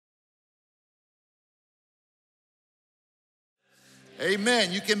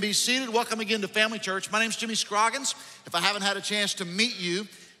Amen. You can be seated. Welcome again to Family Church. My name's Jimmy Scroggins. If I haven't had a chance to meet you,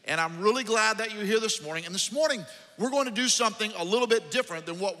 and I'm really glad that you're here this morning. And this morning, we're going to do something a little bit different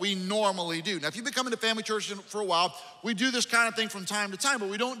than what we normally do. Now, if you've been coming to Family Church for a while, we do this kind of thing from time to time, but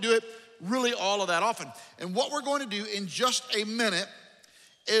we don't do it really all of that often. And what we're going to do in just a minute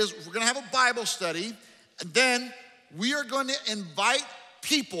is we're going to have a Bible study, and then we are going to invite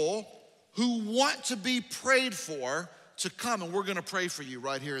people who want to be prayed for to come, and we're going to pray for you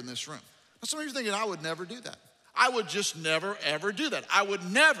right here in this room. Now, some of you are thinking, I would never do that. I would just never, ever do that. I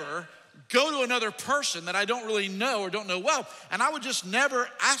would never go to another person that I don't really know or don't know well, and I would just never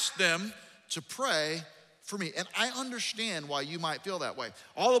ask them to pray for me. And I understand why you might feel that way.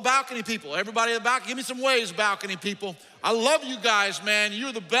 All the balcony people, everybody in the balcony, give me some waves, balcony people. I love you guys, man.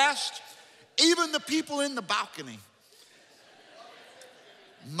 You're the best. Even the people in the balcony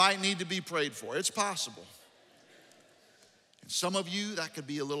might need to be prayed for. It's possible. And some of you, that could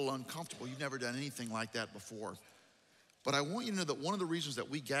be a little uncomfortable. You've never done anything like that before. But I want you to know that one of the reasons that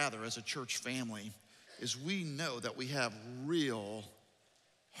we gather as a church family is we know that we have real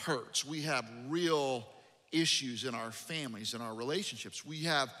hurts. We have real issues in our families, in our relationships.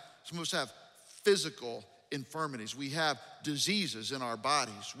 Some of us have physical infirmities. We have diseases in our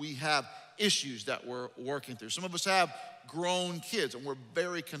bodies. We have issues that we're working through. Some of us have grown kids, and we're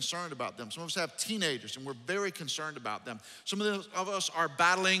very concerned about them. Some of us have teenagers, and we're very concerned about them. Some of us are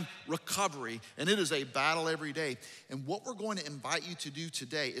battling recovery, and it is a battle every day. And what we're going to invite you to do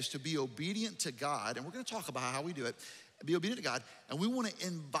today is to be obedient to God, and we're going to talk about how we do it. Be obedient to God, and we want to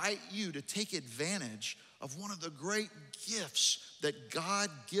invite you to take advantage of one of the great gifts that God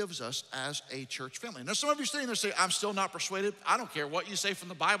gives us as a church family. Now, some of you are sitting there saying, I'm still not persuaded. I don't care what you say from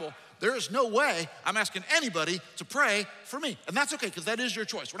the Bible. There is no way I'm asking anybody to pray for me. And that's okay, because that is your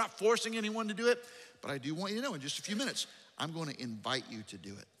choice. We're not forcing anyone to do it, but I do want you to know in just a few minutes, I'm going to invite you to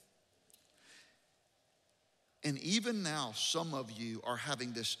do it. And even now, some of you are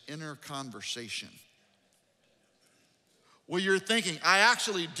having this inner conversation where you're thinking, I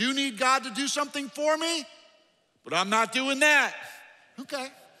actually do need God to do something for me, but I'm not doing that. Okay,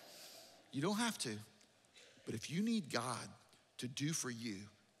 you don't have to. But if you need God to do for you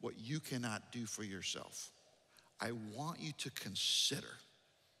what you cannot do for yourself, I want you to consider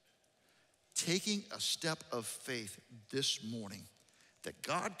taking a step of faith this morning that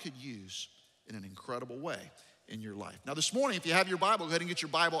God could use in an incredible way in your life. Now this morning, if you have your Bible, go ahead and get your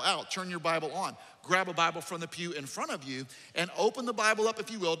Bible out, turn your Bible on, grab a Bible from the pew in front of you, and open the Bible up,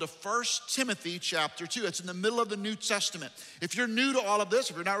 if you will, to 1 Timothy chapter 2. It's in the middle of the New Testament. If you're new to all of this,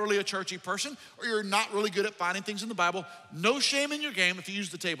 if you're not really a churchy person, or you're not really good at finding things in the Bible, no shame in your game if you use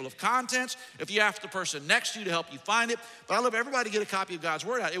the table of contents, if you ask the person next to you to help you find it. But I love everybody to get a copy of God's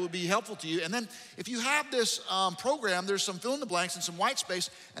Word out. It would be helpful to you. And then if you have this program, there's some fill in the blanks and some white space,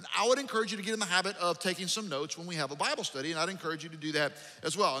 and I would encourage you to get in the habit of taking some notes when we have a Bible study, and I'd encourage you to do that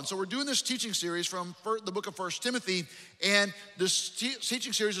as well. And so we're doing this teaching series from the book of 1 Timothy, and this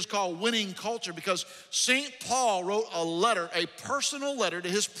teaching series is called Winning Culture because St. Paul wrote a letter, a personal letter to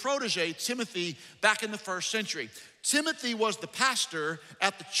his protege, Timothy, back in the first century. Timothy was the pastor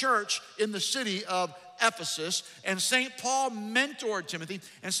at the church in the city of Ephesus, and St. Paul mentored Timothy,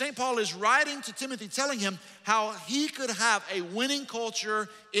 and St. Paul is writing to Timothy telling him how he could have a winning culture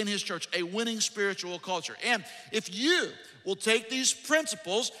in his church, a winning spiritual culture. And if you will take these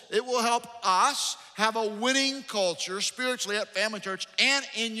principles, it will help us have a winning culture spiritually at Family Church and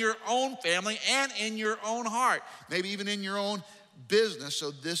in your own family and in your own heart, maybe even in your own business. So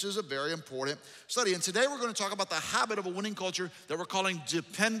this is a very important study. And today we're going to talk about the habit of a winning culture that we're calling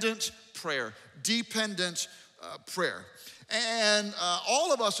dependent prayer. Dependent prayer. And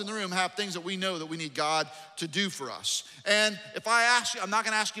all of us in the room have things that we know that we need God to do for us. And if I ask you, I'm not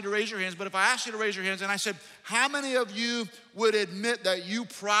going to ask you to raise your hands, but if I asked you to raise your hands and I said, how many of you would admit that you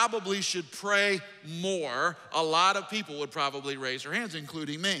probably should pray more? A lot of people would probably raise their hands,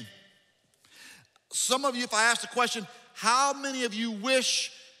 including me. Some of you, if I asked the question, how many of you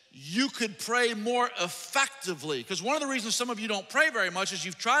wish you could pray more effectively? Because one of the reasons some of you don't pray very much is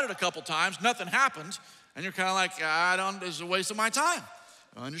you've tried it a couple times, nothing happened, and you're kind of like, this is a waste of my time.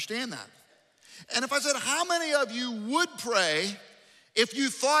 I understand that. And if I said, how many of you would pray if you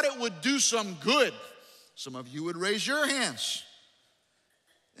thought it would do some good? Some of you would raise your hands.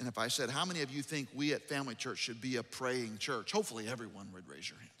 And if I said, how many of you think we at Family Church should be a praying church? Hopefully everyone would raise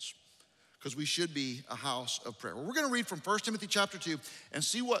your hands, because we should be a house of prayer. Well, we're going to read from 1 Timothy chapter 2 and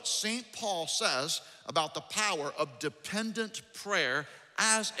see what St. Paul says about the power of dependent prayer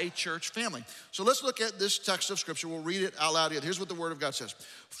as a church family. So let's look at this text of scripture. We'll read it out loud together. Here's what the word of God says.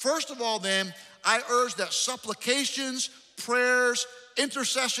 First of all, then, I urge that supplications, prayers,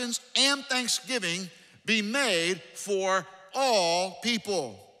 intercessions, and thanksgiving be made for all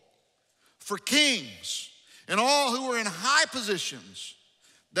people, for kings and all who are in high positions,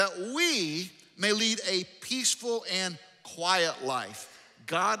 that we may lead a peaceful and quiet life,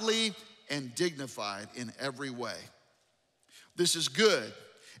 godly and dignified in every way. This is good,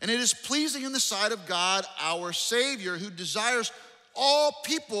 and it is pleasing in the sight of God, our Savior, who desires all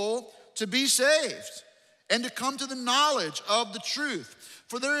people to be saved and to come to the knowledge of the truth.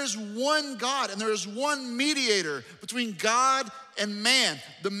 For there is one God, and there is one mediator between God and man,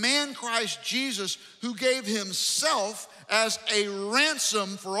 the man Christ Jesus, who gave himself as a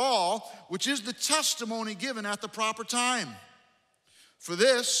ransom for all, which is the testimony given at the proper time. For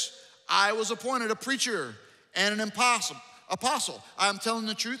this, I was appointed a preacher and an apostle. I am telling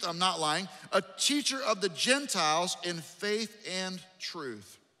the truth, I'm not lying. A teacher of the Gentiles in faith and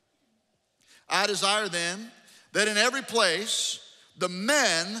truth. I desire then that in every place the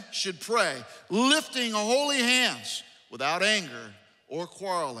men should pray, lifting holy hands without anger or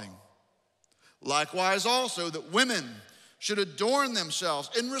quarreling. Likewise also that women should adorn themselves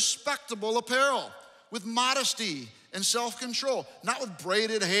in respectable apparel, with modesty and self-control, not with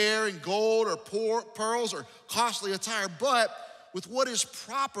braided hair and gold or pearls or costly attire, but with what is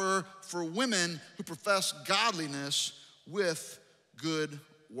proper for women who profess godliness with good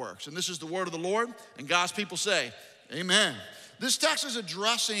works. And this is the word of the Lord, and God's people say, amen. This text is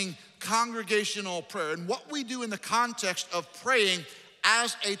addressing congregational prayer and what we do in the context of praying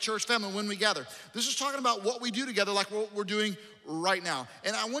as a church family when we gather. This is talking about what we do together, like what we're doing right now.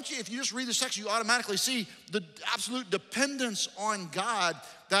 And I want you, if you just read this text, you automatically see the absolute dependence on God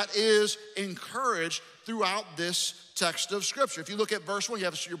that is encouraged throughout this text of Scripture. If you look at verse 1, you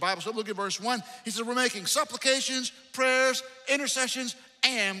have your Bible, so look at verse 1. He says, we're making supplications, prayers, intercessions,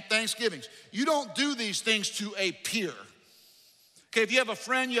 and thanksgivings. You don't do these things to a peer. Okay, if you have a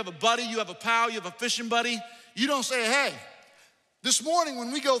friend, you have a buddy, you have a pal, you have a fishing buddy, you don't say, hey, this morning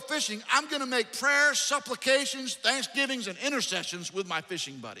when we go fishing, I'm gonna make prayers, supplications, thanksgivings, and intercessions with my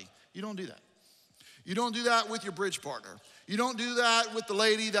fishing buddy. You don't do that. You don't do that with your bridge partner. You don't do that with the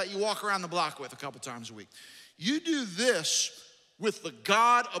lady that you walk around the block with a couple times a week. You do this with the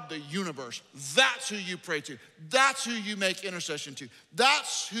God of the universe. That's who you pray to. That's who you make intercession to.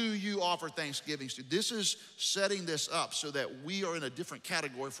 That's who you offer thanksgivings to. This is setting this up so that we are in a different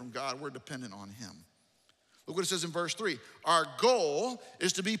category from God. We're dependent on him. Look what it says in verse 3. Our goal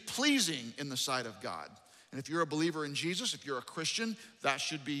is to be pleasing in the sight of God. And if you're a believer in Jesus, if you're a Christian, that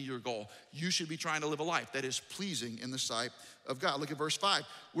should be your goal. You should be trying to live a life that is pleasing in the sight of God. Look at verse 5.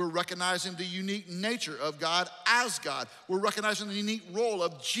 We're recognizing the unique nature of God as God. We're recognizing the unique role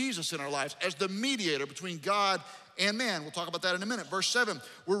of Jesus in our lives as the mediator between God and man. We'll talk about that in a minute. Verse 7,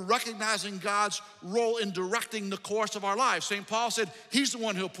 we're recognizing God's role in directing the course of our lives. St. Paul said, he's the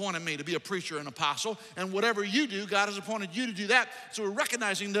one who appointed me to be a preacher and apostle, and whatever you do, God has appointed you to do that. So we're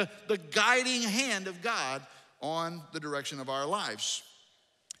recognizing the guiding hand of God on the direction of our lives.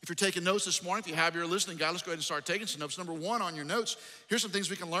 If you're taking notes this morning, if you have your listening guide, let's go ahead and start taking some notes. Number one on your notes, here's some things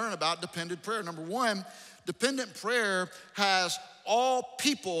we can learn about dependent prayer. Number one, dependent prayer has all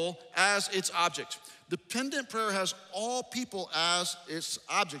people as its object. Dependent prayer has all people as its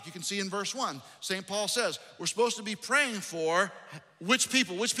object. You can see in verse 1, St. Paul says, we're supposed to be praying for which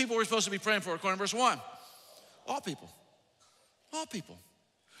people? Which people we're supposed to be praying for according to verse 1? All people. All people.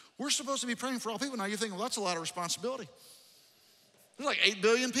 We're supposed to be praying for all people. Now you're thinking, well, that's a lot of responsibility. There's like 8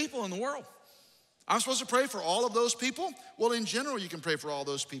 billion people in the world. I'm supposed to pray for all of those people? Well, in general, you can pray for all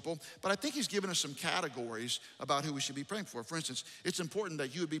those people, but I think he's given us some categories about who we should be praying for. For instance, it's important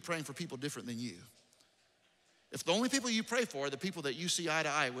that you would be praying for people different than you. If the only people you pray for are the people that you see eye to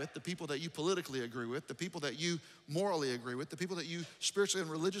eye with, the people that you politically agree with, the people that you morally agree with, the people that you spiritually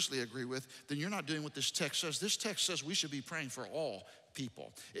and religiously agree with, then you're not doing what this text says. This text says we should be praying for all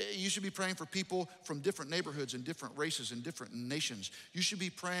people. You should be praying for people from different neighborhoods and different races and different nations. You should be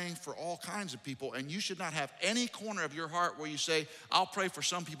praying for all kinds of people, and you should not have any corner of your heart where you say, I'll pray for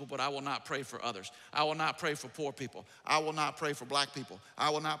some people, but I will not pray for others. I will not pray for poor people. I will not pray for black people. I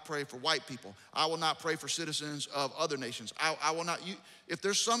will not pray for white people. I will not pray for citizens of other nations. I will not, if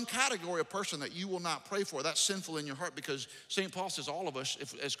there's some category of person that you will not pray for, that's sinful in your heart, because St. Paul says all of us,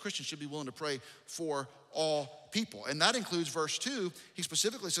 as Christians, should be willing to pray for all people. And that includes verse 2. He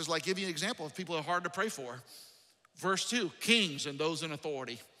specifically says, like, give you an example of people that are hard to pray for. Verse 2, kings and those in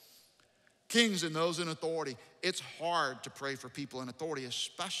authority. Kings and those in authority. It's hard to pray for people in authority,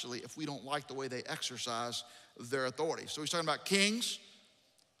 especially if we don't like the way they exercise their authority. So he's talking about kings,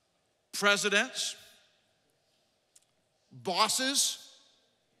 presidents, bosses,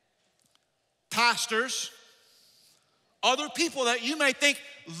 pastors, Other people that you may think,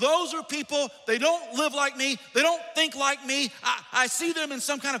 those are people, they don't live like me, they don't think like me. I see them in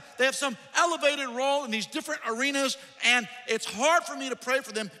they have some elevated role in these different arenas, and it's hard for me to pray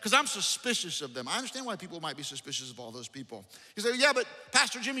for them because I'm suspicious of them. I understand why people might be suspicious of all those people. You say, yeah, but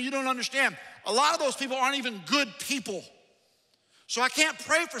Pastor Jimmy, you don't understand. A lot of those people aren't even good people. So I can't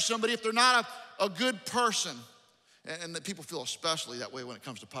pray for somebody if they're not a good person. And that people feel especially that way when it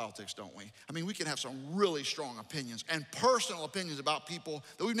comes to politics, don't we? I mean, we can have some really strong opinions and personal opinions about people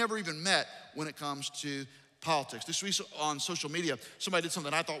that we've never even met when it comes to politics. This week on social media, somebody did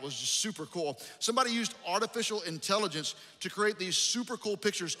something I thought was just super cool. Somebody used artificial intelligence to create these super cool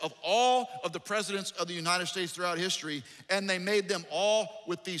pictures of all of the presidents of the United States throughout history, and they made them all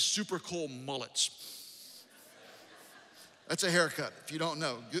with these super cool mullets. That's a haircut, if you don't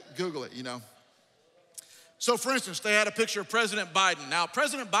know. Google it, So for instance, they had a picture of President Biden. Now,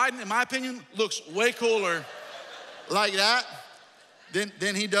 President Biden, in my opinion, looks way cooler like that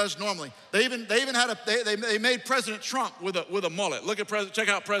than he does normally. They made President Trump with a mullet. Check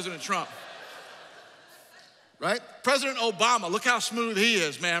out President Trump. Right? President Obama, look how smooth he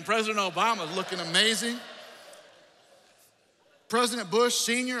is, man. President Obama's looking amazing. President Bush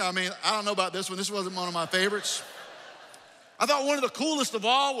Sr., I don't know about this one. This wasn't one of my favorites. I thought one of the coolest of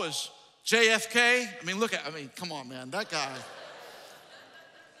all was JFK. Come on, man, that guy.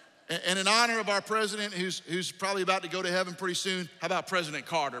 And in honor of our president, who's probably about to go to heaven pretty soon, how about President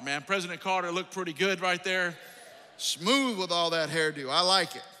Carter, man? President Carter looked pretty good right there. Smooth with all that hairdo. I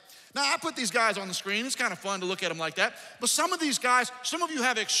like it. Now, I put these guys on the screen. It's kind of fun to look at them like that. But some of these guys, some of you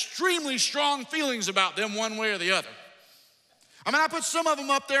have extremely strong feelings about them one way or the other. I put some of them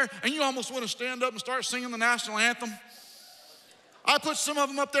up there, and you almost want to stand up and start singing the national anthem. I put some of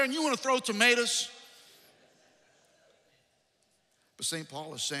them up there and you want to throw tomatoes. But St.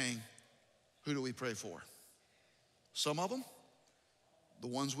 Paul is saying, who do we pray for? Some of them, the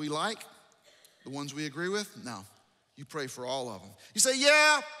ones we like, the ones we agree with? No, you pray for all of them. You say,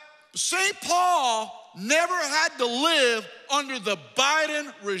 yeah, but St. Paul never had to live under the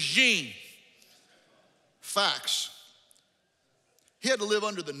Biden regime. Facts. He had to live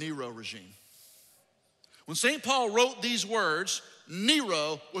under the Nero regime. When St. Paul wrote these words,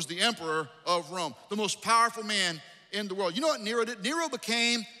 Nero was the emperor of Rome, the most powerful man in the world. You know what Nero did? Nero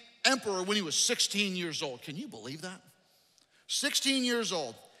became emperor when he was 16 years old. Can you believe that? 16 years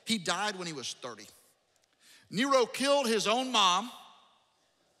old. He died when he was 30. Nero killed his own mom.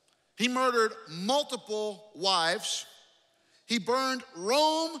 He murdered multiple wives. He burned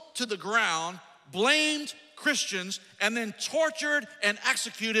Rome to the ground, blamed Christians, and then tortured and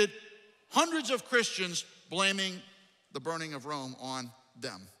executed hundreds of Christians, blaming the burning of Rome on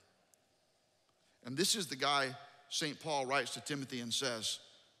them. And this is the guy St. Paul writes to Timothy and says,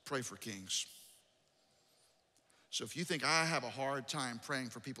 pray for kings. So if you think I have a hard time praying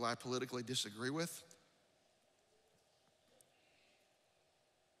for people I politically disagree with,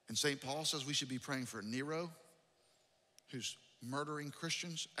 and St. Paul says we should be praying for Nero, who's murdering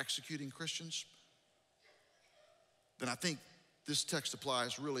Christians, executing Christians, then I think this text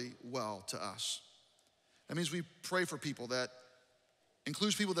applies really well to us. That means we pray for people that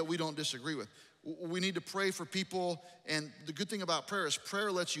includes people that we don't disagree with. We need to pray for people, and the good thing about prayer is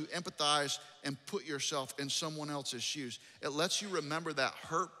prayer lets you empathize and put yourself in someone else's shoes. It lets you remember that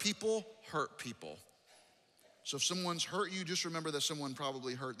hurt people hurt people. So if someone's hurt you, just remember that someone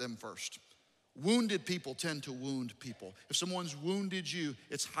probably hurt them first. Wounded people tend to wound people. If someone's wounded you,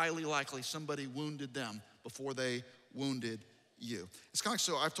 it's highly likely somebody wounded them before they wounded you. It's kind of like,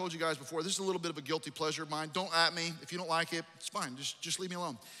 so I've told you guys before, this is a little bit of a guilty pleasure of mine. Don't at me. If you don't like it, it's fine. Just leave me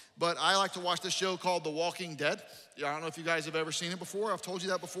alone. But I like to watch this show called The Walking Dead. I don't know if you guys have ever seen it before. I've told you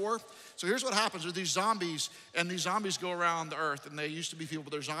that before. So here's what happens. There's these zombies, and these zombies go around the earth, and they used to be people,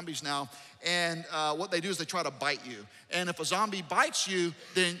 but they're zombies now. And what they do is they try to bite you. And if a zombie bites you,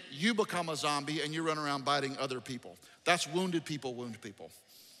 then you become a zombie, and you run around biting other people. That's wounded people wound people.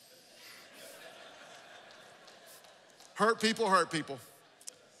 Hurt people hurt people.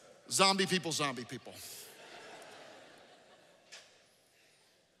 Zombie people zombie people.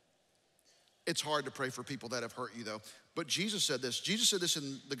 It's hard to pray for people that have hurt you, though. But Jesus said this. Jesus said this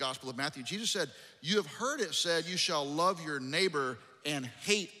in the Gospel of Matthew. Jesus said, you have heard it said, you shall love your neighbor and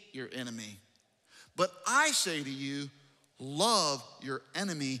hate your enemy. But I say to you, love your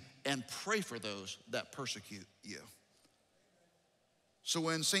enemy and pray for those that persecute you. So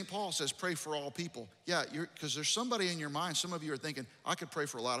when St. Paul says pray for all people, yeah, because there's somebody in your mind, some of you are thinking, I could pray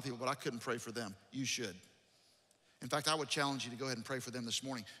for a lot of people, but I couldn't pray for them. You should. In fact, I would challenge you to go ahead and pray for them this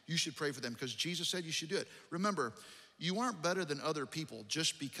morning. You should pray for them because Jesus said you should do it. Remember, you aren't better than other people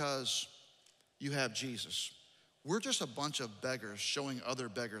just because you have Jesus. We're just a bunch of beggars showing other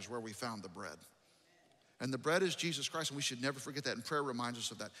beggars where we found the bread. And the bread is Jesus Christ, and we should never forget that, and prayer reminds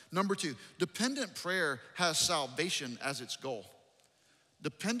us of that. Number 2, dependent prayer has salvation as its goal.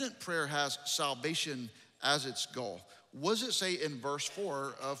 Dependent prayer has salvation as its goal. What does it say in verse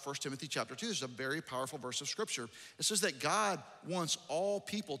 4 of 1 Timothy chapter 2? This is a very powerful verse of scripture. It says that God wants all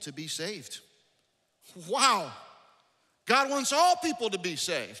people to be saved. Wow. God wants all people to be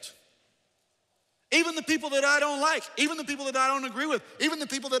saved. Even the people that I don't like, even the people that I don't agree with, even the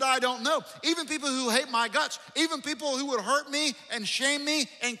people that I don't know, even people who hate my guts, even people who would hurt me and shame me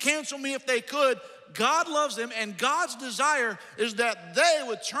and cancel me if they could, God loves them, and God's desire is that they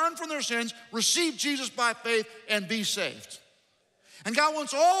would turn from their sins, receive Jesus by faith, and be saved. And God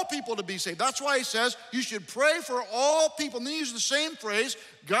wants all people to be saved. That's why he says you should pray for all people. And then he uses the same phrase,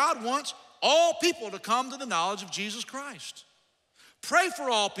 God wants all people to come to the knowledge of Jesus Christ. Pray for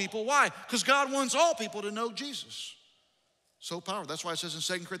all people. Why? Because God wants all people to know Jesus. So powerful. That's why it says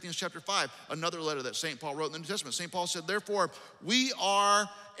in 2 Corinthians chapter 5, another letter that St. Paul wrote in the New Testament. St. Paul said, therefore, we are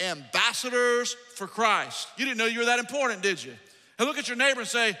ambassadors for Christ. You didn't know you were that important, did you? And look at your neighbor and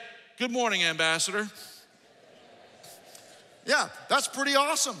say, good morning, ambassador. Yeah, that's pretty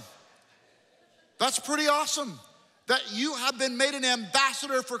awesome. That's pretty awesome that you have been made an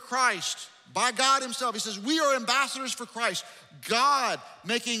ambassador for Christ by God himself. He says, we are ambassadors for Christ. God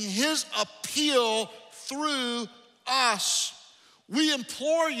making his appeal through us. We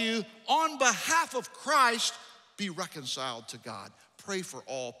implore you on behalf of Christ, be reconciled to God. Pray for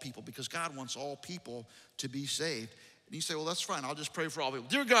all people because God wants all people to be saved. And you say, well, that's fine. I'll just pray for all people.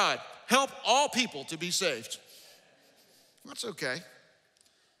 Dear God, help all people to be saved. That's okay.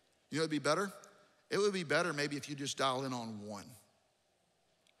 You know what would be better? It would be better maybe if you just dial in on one.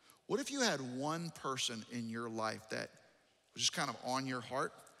 What if you had one person in your life that was just kind of on your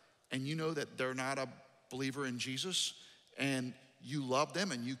heart and you know that they're not a believer in Jesus and you love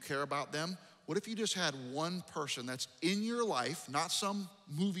them and you care about them? What if you just had one person that's in your life, not some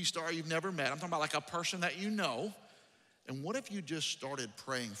movie star you've never met, I'm talking about like a person that you know, and what if you just started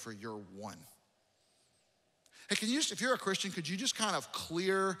praying for your one? Hey, can you just, if you're a Christian, could you just kind of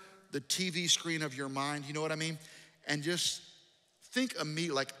clear the TV screen of your mind, you know what I mean? And just think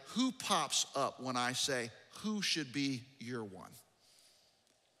immediately, like who pops up when I say, who should be your one?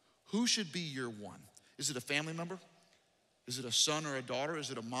 Who should be your one? Is it a family member? Is it a son or a daughter? Is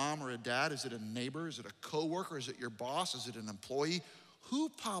it a mom or a dad? Is it a neighbor? Is it a coworker? Is it your boss? Is it an employee? Who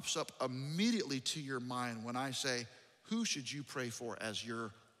pops up immediately to your mind when I say, who should you pray for as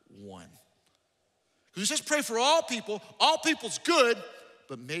your one? Because it says pray for all people's good,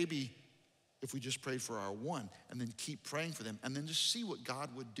 but maybe if we just pray for our one and then keep praying for them and then just see what God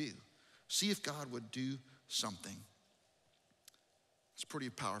would do. See if God would do something. It's pretty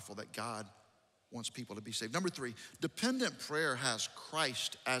powerful that God wants people to be saved. Number 3, dependent prayer has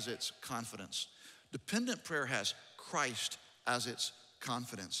Christ as its confidence. Dependent prayer has Christ as its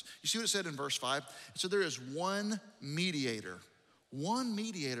confidence. You see what it said in verse 5? It said there is one mediator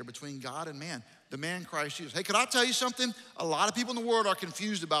between God and man, the man Christ Jesus. Hey, could I tell you something? A lot of people in the world are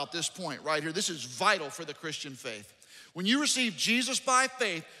confused about this point right here. This is vital for the Christian faith. When you receive Jesus by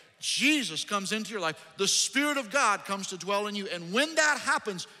faith, Jesus comes into your life. The Spirit of God comes to dwell in you. And when that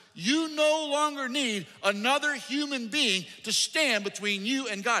happens, you no longer need another human being to stand between you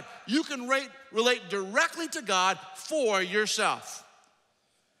and God. You can relate directly to God for yourself.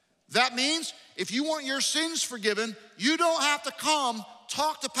 That means if you want your sins forgiven, you don't have to come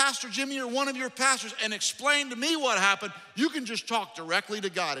talk to Pastor Jimmy or one of your pastors and explain to me what happened. You can just talk directly to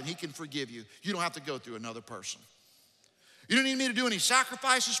God and he can forgive you. You don't have to go through another person. You don't need me to do any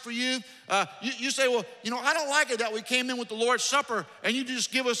sacrifices for you. You say, well, I don't like it that we came in with the Lord's Supper and you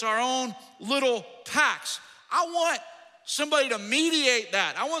just give us our own little packs. I want somebody to mediate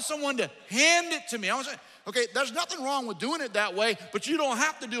that. I want someone to hand it to me. Okay, there's nothing wrong with doing it that way, but you don't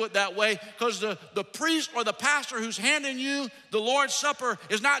have to do it that way because the priest or the pastor who's handing you the Lord's Supper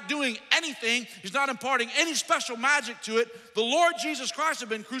is not doing anything. He's not imparting any special magic to it. The Lord Jesus Christ has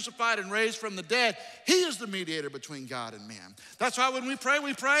been crucified and raised from the dead. He is the mediator between God and man. That's why when we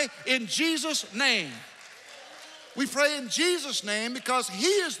pray in Jesus' name. We pray in Jesus' name because he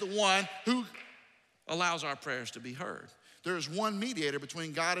is the one who allows our prayers to be heard. There is one mediator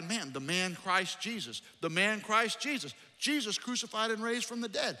between God and man, the man Christ Jesus. The man Christ Jesus. Jesus crucified and raised from the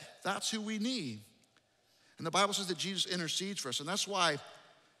dead. That's who we need. And the Bible says that Jesus intercedes for us. And that's why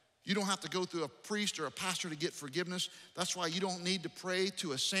You don't have to go through a priest or a pastor to get forgiveness. That's why you don't need to pray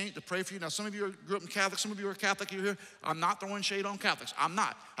to a saint to pray for you. Now, some of you grew up in Catholic, some of you are Catholic, you're here. I'm not throwing shade on Catholics. I'm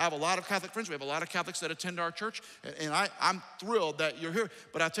not. I have a lot of Catholic friends. We have a lot of Catholics that attend our church, and I'm thrilled that you're here.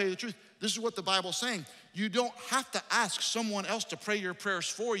 But I'll tell you the truth, this is what the Bible's saying. You don't have to ask someone else to pray your prayers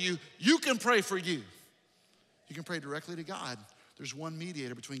for you. You can pray for you. You can pray directly to God. There's one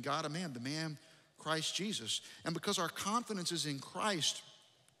mediator between God and man, the man Christ Jesus. And because our confidence is in Christ,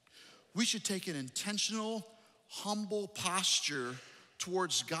 we should take an intentional, humble posture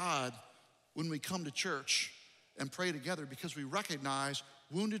towards God when we come to church and pray together, because we recognize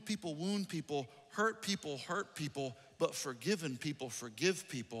wounded people wound people, hurt people, but forgiven people forgive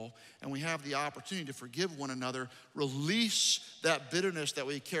people, and we have the opportunity to forgive one another, release that bitterness that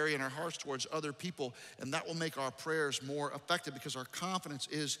we carry in our hearts towards other people, and that will make our prayers more effective because our confidence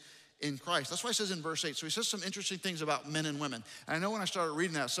is in Christ. That's why it says in verse 8. So he says some interesting things about men and women. And I know when I started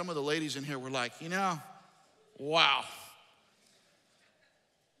reading that, some of the ladies in here were like, wow.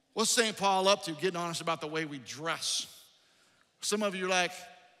 What's St. Paul up to, getting on us about the way we dress? Some of you are like,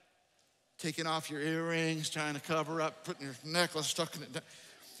 taking off your earrings, trying to cover up, putting your necklace stuck in it.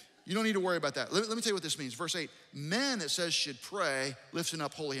 You don't need to worry about that. Let me tell you what this means. Verse 8, men, it says, should pray, lifting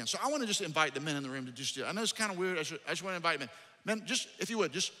up holy hands. So I want to just invite the men in the room to just do it. I know it's kind of weird. I just want to invite men. Men, just, if you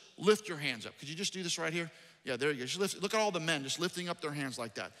would, just lift your hands up. Could you just do this right here? Yeah, there you go. Just look at all the men just lifting up their hands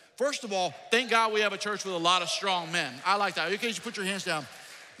like that. First of all, thank God we have a church with a lot of strong men. I like that. Okay, you put your hands down.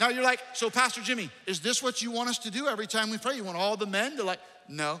 Now you're like, so Pastor Jimmy, is this what you want us to do every time we pray? You want all the men to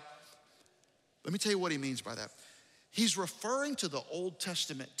no. Let me tell you what he means by that. He's referring to the Old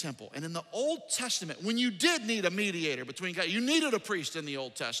Testament temple. And in the Old Testament, when you did need a mediator between God, you needed a priest in the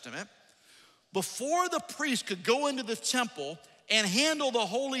Old Testament. Before the priest could go into the temple and handle the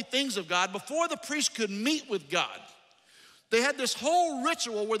holy things of God, before the priest could meet with God, they had this whole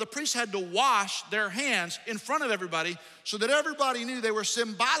ritual where the priest had to wash their hands in front of everybody so that everybody knew they were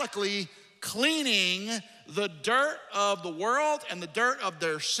symbolically cleaning the dirt of the world and the dirt of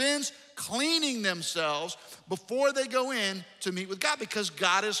their sins, cleaning themselves before they go in to meet with God, because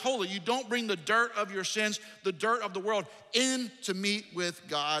God is holy. You don't bring the dirt of your sins, the dirt of the world, in to meet with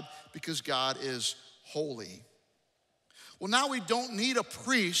God, because God is holy. Well, now we don't need a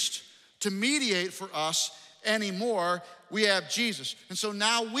priest to mediate for us anymore. We have Jesus. And so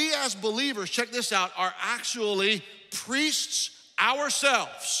now we as believers, check this out, are actually priests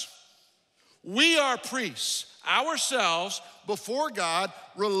ourselves. We are priests ourselves before God,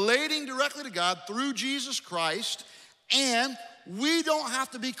 relating directly to God through Jesus Christ, and we don't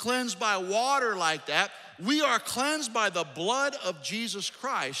have to be cleansed by water like that. We are cleansed by the blood of Jesus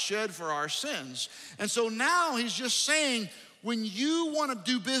Christ shed for our sins. And so now he's just saying, when you want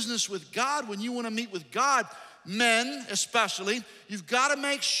to do business with God, when you want to meet with God, men especially, you've got to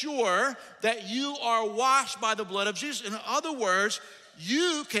make sure that you are washed by the blood of Jesus. In other words,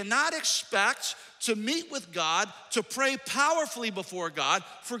 you cannot expect to meet with God, to pray powerfully before God,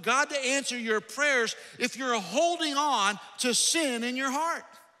 for God to answer your prayers if you're holding on to sin in your heart.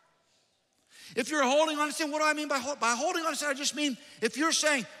 If you're holding on to sin, what do I mean by holding on to sin? I just mean if you're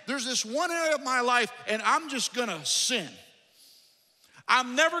saying, there's this one area of my life and I'm just gonna sin.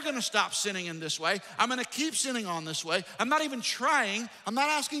 I'm never gonna stop sinning in this way. I'm gonna keep sinning on this way. I'm not even trying. I'm not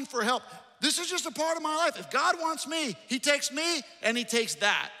asking for help. This is just a part of my life. If God wants me, he takes me and he takes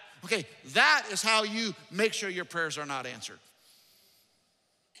that. Okay, that is how you make sure your prayers are not answered.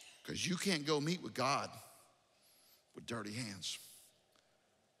 Because you can't go meet with God with dirty hands.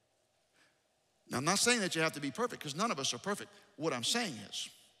 Now, I'm not saying that you have to be perfect, because none of us are perfect. What I'm saying is,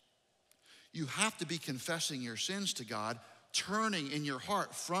 you have to be confessing your sins to God, turning in your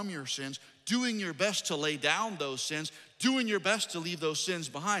heart from your sins, doing your best to lay down those sins, doing your best to leave those sins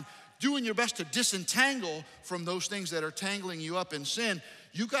behind, doing your best to disentangle from those things that are tangling you up in sin.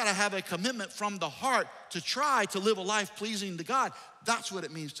 You got to have a commitment from the heart to try to live a life pleasing to God. That's what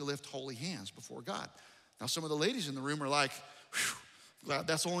it means to lift holy hands before God. Now, some of the ladies in the room are like, glad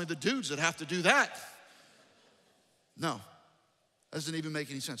that's only the dudes that have to do that. No, that doesn't even make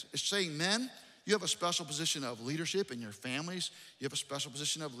any sense. It's saying, men, you have a special position of leadership in your families. You have a special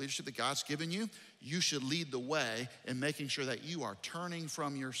position of leadership that God's given you. You should lead the way in making sure that you are turning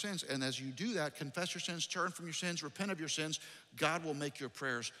from your sins. And as you do that, confess your sins, turn from your sins, repent of your sins, God will make your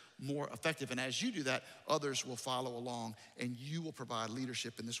prayers more effective. And as you do that, others will follow along, and you will provide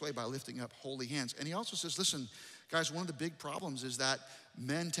leadership in this way by lifting up holy hands. And he also says, listen, guys, one of the big problems is that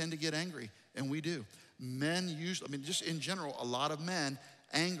men tend to get angry, and we do. Men usually, just in general, a lot of men,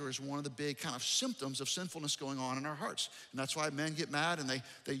 anger is one of the big kind of symptoms of sinfulness going on in our hearts. And that's why men get mad and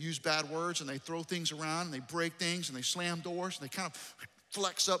they use bad words and they throw things around and they break things and they slam doors and they kind of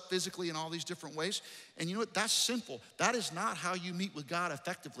flex up physically in all these different ways. And you know what? That's sinful. That is not how you meet with God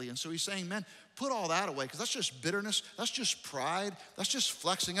effectively. And so he's saying, man, put all that away, because that's just bitterness. That's just pride. That's just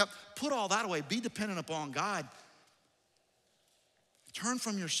flexing up. Put all that away. Be dependent upon God. Turn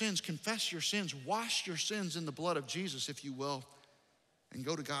from your sins. Confess your sins. Wash your sins in the blood of Jesus, if you will, and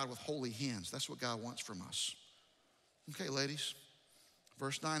go to God with holy hands. That's what God wants from us. Okay, ladies,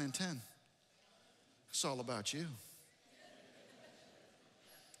 verse 9 and 10. It's all about you.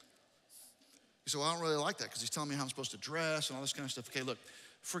 So I don't really like that, because he's telling me how I'm supposed to dress and all this kind of stuff. Okay, look,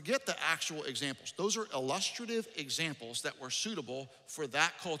 forget the actual examples. Those are illustrative examples that were suitable for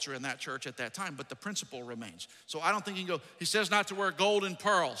that culture and that church at that time, but the principle remains. So I don't think you can go, he says not to wear gold and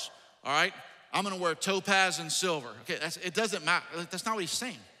pearls, all right? I'm gonna wear topaz and silver. Okay, it doesn't matter. That's not what he's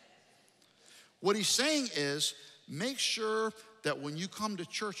saying. What he's saying is, make sure that when you come to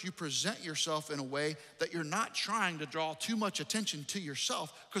church, you present yourself in a way that you're not trying to draw too much attention to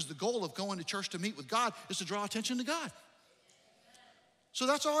yourself, because the goal of going to church to meet with God is to draw attention to God. So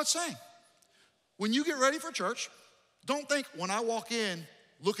that's all it's saying. When you get ready for church, don't think when I walk in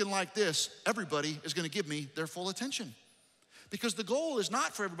looking like this, everybody is gonna give me their full attention. Because the goal is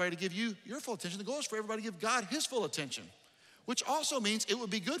not for everybody to give you your full attention. The goal is for everybody to give God his full attention. Which also means it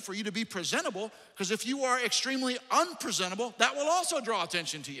would be good for you to be presentable, because if you are extremely unpresentable, that will also draw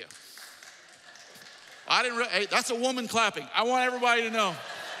attention to you. Hey, that's a woman clapping. I want everybody to know.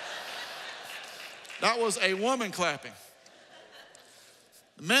 That was a woman clapping.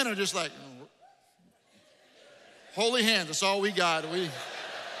 The men are just like, holy hands, that's all we got.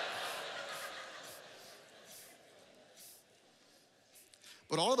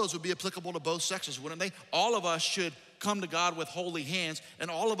 But all of those would be applicable to both sexes, wouldn't they? All of us should come to God with holy hands, and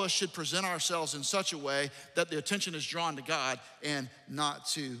all of us should present ourselves in such a way that the attention is drawn to God and not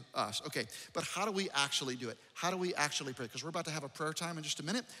to us. Okay, but how do we actually do it? How do we actually pray? Because we're about to have a prayer time in just a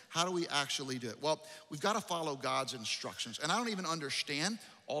minute. How do we actually do it? Well, we've got to follow God's instructions. And I don't even understand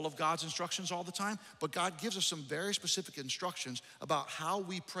all of God's instructions all the time, but God gives us some very specific instructions about how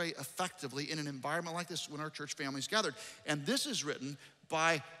we pray effectively in an environment like this when our church family's gathered. And this is written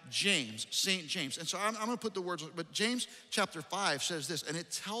by James, St. James. And so I'm gonna put the words, but James chapter 5 says this, and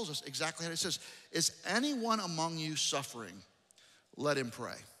it tells us exactly how it says, is anyone among you suffering? Let him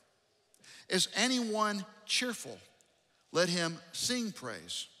pray. Is anyone cheerful? Let him sing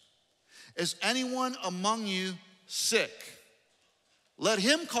praise. Is anyone among you sick? Let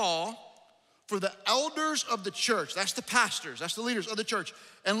him call for the elders of the church, that's the pastors, that's the leaders of the church,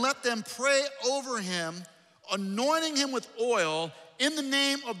 and let them pray over him, anointing him with oil in the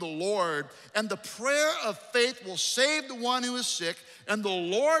name of the Lord. And the prayer of faith will save the one who is sick, and the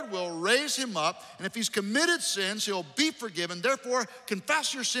Lord will raise him up. And if he's committed sins, he'll be forgiven. Therefore,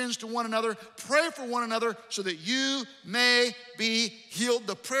 confess your sins to one another, pray for one another, so that you may be healed.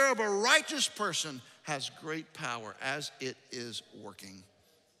 The prayer of a righteous person has great power as it is working.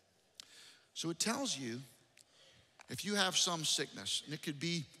 So it tells you, if you have some sickness, and it could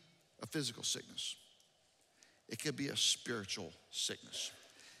be a physical sickness, it could be a spiritual sickness,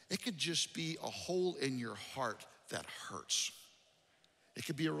 it could just be a hole in your heart that hurts. It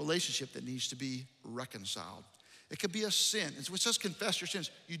could be a relationship that needs to be reconciled. It could be a sin. And so it says confess your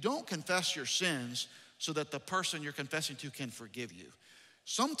sins. You don't confess your sins so that the person you're confessing to can forgive you.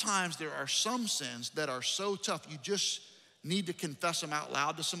 Sometimes there are some sins that are so tough, you just need to confess them out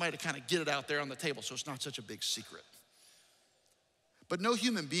loud to somebody to kind of get it out there on the table so it's not such a big secret. But no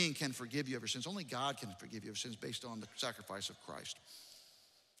human being can forgive you of your sins. Only God can forgive you of sins based on the sacrifice of Christ.